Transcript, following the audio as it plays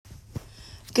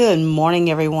Good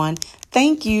morning, everyone.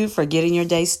 Thank you for getting your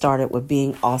day started with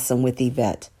being awesome with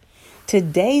Yvette.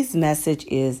 Today's message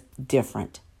is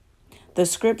different. The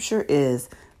scripture is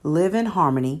live in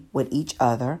harmony with each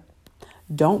other.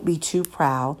 Don't be too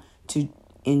proud to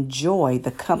enjoy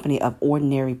the company of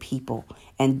ordinary people,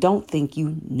 and don't think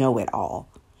you know it all.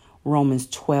 Romans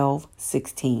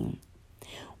 12:16.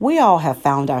 We all have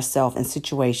found ourselves in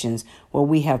situations where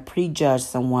we have prejudged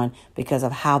someone because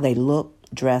of how they look,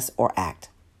 dress, or act.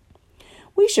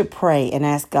 We should pray and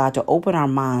ask God to open our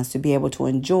minds to be able to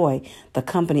enjoy the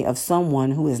company of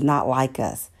someone who is not like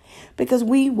us, because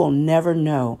we will never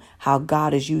know how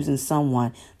God is using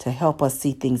someone to help us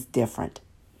see things different.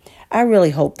 I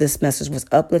really hope this message was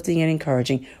uplifting and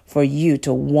encouraging for you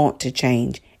to want to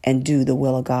change and do the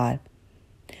will of God.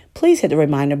 Please hit the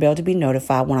reminder bell to be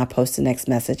notified when I post the next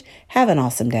message. Have an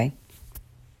awesome day.